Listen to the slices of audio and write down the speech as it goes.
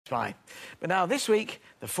Bye. But now, this week,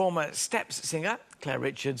 the former Steps singer, Claire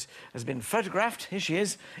Richards, has been photographed, here she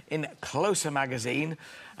is, in Closer magazine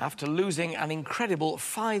after losing an incredible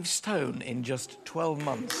 5 stone in just 12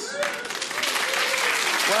 months.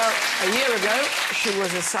 Well, a year ago, she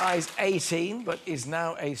was a size 18, but is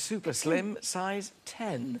now a super slim size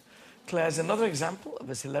 10. Claire's another example of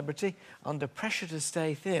a celebrity under pressure to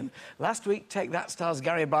stay thin. Last week, Take That stars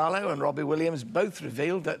Gary Barlow and Robbie Williams both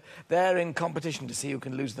revealed that they're in competition to see who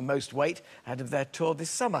can lose the most weight ahead of their tour this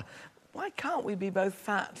summer. Why can't we be both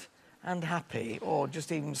fat and happy, or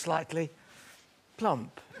just even slightly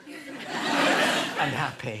plump and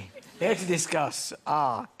happy? Here to discuss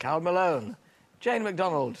are Carol Malone, Jane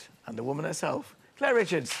McDonald and the woman herself, Claire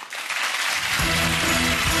Richards.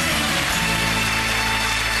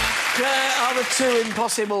 Claire, are the two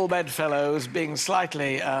impossible bedfellows being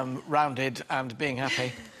slightly rounded and being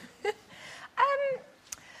happy?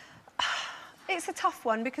 It's a tough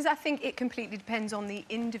one because I think it completely depends on the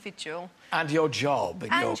individual. And your job, in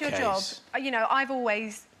your case. And your job. You know, I've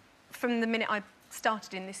always, from the minute I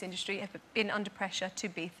started in this industry, have been under pressure to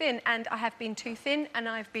be thin, and I have been too thin and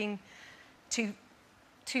I've been too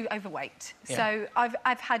overweight. Yeah. So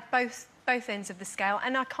I've had both ends of the scale,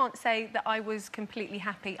 and I can't say that I was completely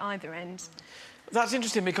happy either end. That's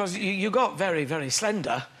interesting because you got very, very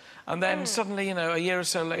slender, and then suddenly, you know, a year or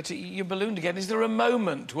so later, you ballooned again. Is there a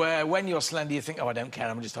moment where, when you're slender, you think, oh, I don't care,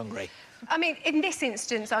 I'm just hungry? I mean, in this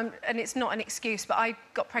instance, and it's not an excuse, but I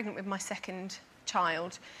got pregnant with my second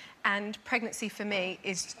child, and pregnancy for me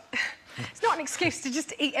is... it's not an excuse to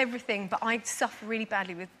just eat everything, but I suffer really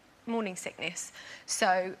badly with morning sickness.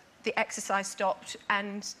 So the exercise stopped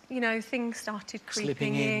and, you know, things started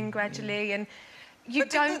creeping in gradually, and you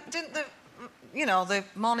don't... Didn't the, you know, the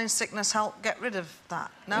morning sickness help get rid of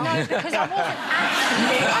that? No? No, because I wasn't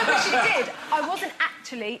actually... I wish it did. I wasn't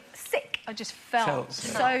actually sick. I just felt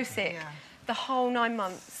so sick. Yeah. The whole 9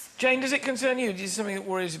 months. Jane, does it concern you? Is it something that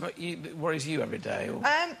worries you every day? Or...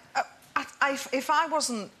 if I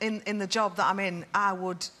wasn't in the job that I'm in, I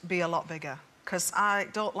would be a lot bigger, because I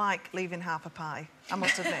don't like leaving half a pie, I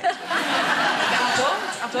must admit.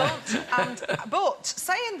 I don't. But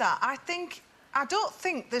saying that, I don't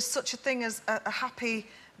think there's such a thing as a happy,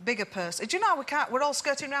 bigger person. Do you know we're all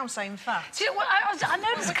skirting around saying fat? Do you know what, I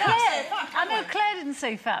noticed Claire. I know Claire didn't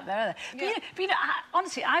say fat there either. Yeah. But you know,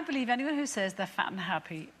 honestly, I believe anyone who says they're fat and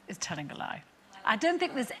happy is telling a lie. I don't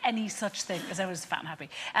think there's any such thing as ever as fat and happy.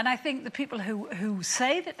 And I think the people who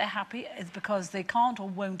say that they're happy is because they can't or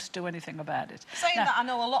won't do anything about it. Saying that, I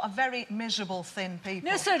know a lot of very miserable, thin people.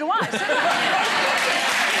 No, so do I. That's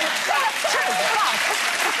true.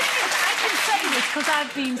 I can say this because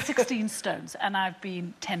I've been 16 stones and I've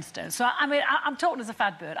been 10 stones. So, I mean, I'm talking as a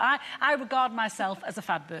fat bird. I regard myself as a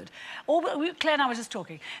fat bird. Claire and I were just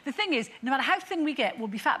talking. The thing is, no matter how thin we get, we'll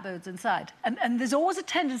be fat birds inside. And there's always a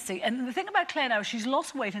tendency... And the thing about Claire now, she's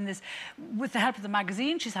lost weight in this with the help of the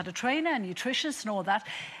magazine. She's had a trainer, a nutritionist and all that.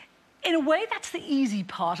 In a way, that's the easy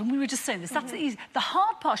part, and we were just saying this, that's the easy... The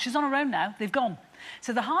hard part, she's on her own now, they've gone.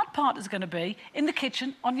 So the hard part is going to be in the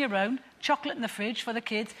kitchen, on your own, chocolate in the fridge for the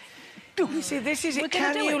kids. You see, this is it.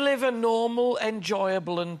 Can you live a normal,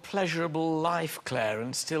 enjoyable and pleasurable life, Claire,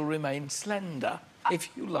 and still remain slender, if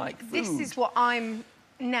you like food? This is what I'm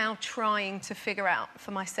now trying to figure out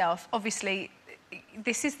for myself. Obviously,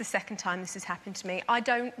 this is the second time this has happened to me. I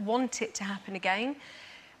don't want it to happen again,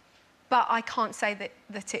 but I can't say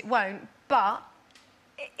that it won't. But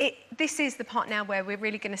this is the part now where we're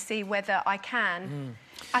really going to see whether I can.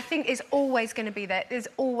 I think it's always going to be there. There's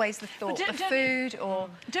always the thought of food or...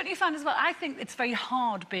 Don't you find as well, I think it's very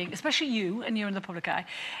hard being, especially you, and you're in the public eye,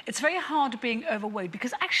 it's very hard being overweight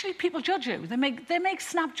because actually people judge you. They make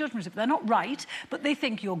snap judgments. They're not right, but they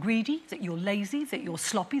think you're greedy, that you're lazy, that you're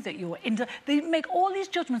sloppy, that you're... They make all these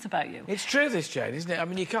judgments about you. It's true, this, Jane, isn't it? I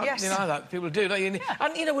mean, you can't deny that. People do, don't you? Yeah.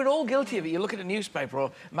 And, you know, we're all guilty of it. You look at a newspaper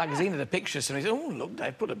or a magazine and a picture, and you say, oh, look,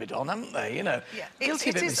 they've put a bit on, haven't they? You know,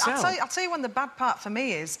 guilty of it myself. I'll tell you when the bad part for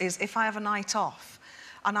me is if I have a night off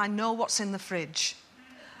and I know what's in the fridge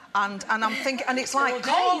and I'm thinking, and it's like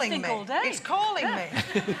calling me. It's calling me.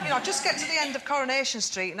 You know, I just get to the end of Coronation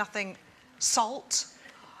Street and I think, salt.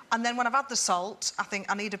 And then when I've had the salt, I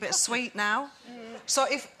think I need a bit of sweet now. So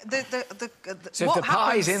if so if the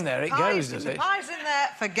pie's in there, it goes, does it? If the pie's in there,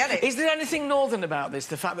 forget it. Is there anything northern about this?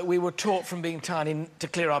 The fact that we were taught from being tiny to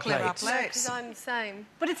clear our plates? Because I'm the same.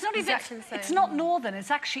 But it's not exactly the same. It's not northern.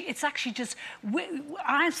 It's actually just...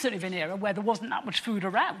 I've certainly been an era where there wasn't that much food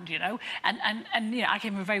around, you know, and you know, I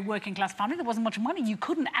came from a very working-class family. There wasn't much money. You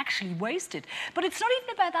couldn't actually waste it. But it's not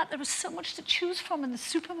even about that. There is so much to choose from in the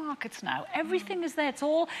supermarkets now. Everything is there. It's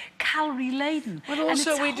all calorie-laden. But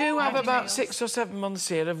also, we do have about 6 or 7 7 months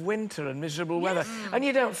here of winter and miserable weather, and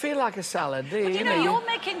you don't feel like a salad, do you? But you know, you're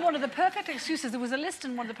making one of the perfect excuses. There was a list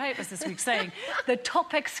in one of the papers this week saying the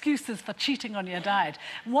top excuses for cheating on your diet.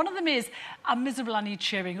 One of them is, I'm miserable, I need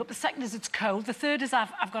cheering up. The second is, it's cold. The third is,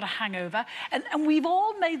 I've got a hangover. And we've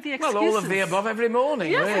all made the excuses. Well, all of the above every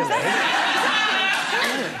morning, yes, really. Exactly.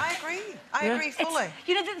 I agree. I agree fully.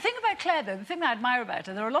 You know, the thing about Claire, though, the thing I admire about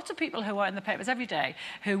her, there are lots of people who are in the papers every day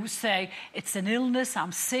who say, it's an illness,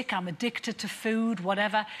 I'm sick, I'm addicted to food,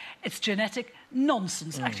 whatever, it's genetic.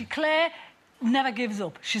 Nonsense. Actually, Claire never gives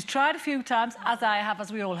up. She's tried a few times, as I have,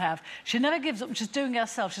 as we all have. She never gives up, and she's doing it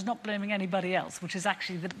herself. She's not blaming anybody else, which is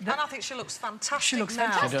actually the... And I think she looks fantastic. She looks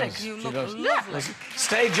now. fantastic. She You does. look She does. lovely. Listen,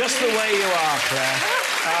 stay just the way you are, Claire.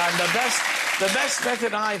 And the best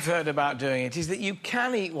method I've heard about doing it is that you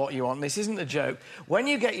can eat what you want. This isn't a joke. When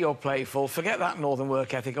you get your plate full, forget that northern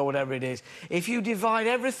work ethic or whatever it is. If you divide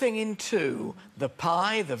everything in two, the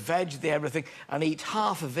pie, the veg, the everything, and eat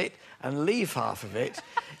half of it and leave half of it,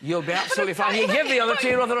 you'll be absolutely fine. You give the other to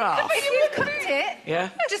your other half. But you cooked it. Yeah.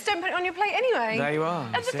 You just don't put it on your plate anyway. There you are.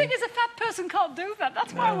 And the thing is, a fat person can't do that.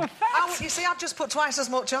 That's why we're fat. You see, I've just put twice as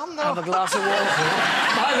much on, though. Have a glass of water.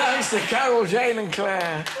 My thanks to Carol, Jane and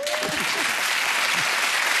Claire.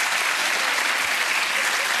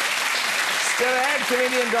 Still ahead,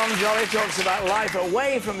 comedian Dom Jolly talks about life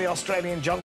away from the Australian jungle.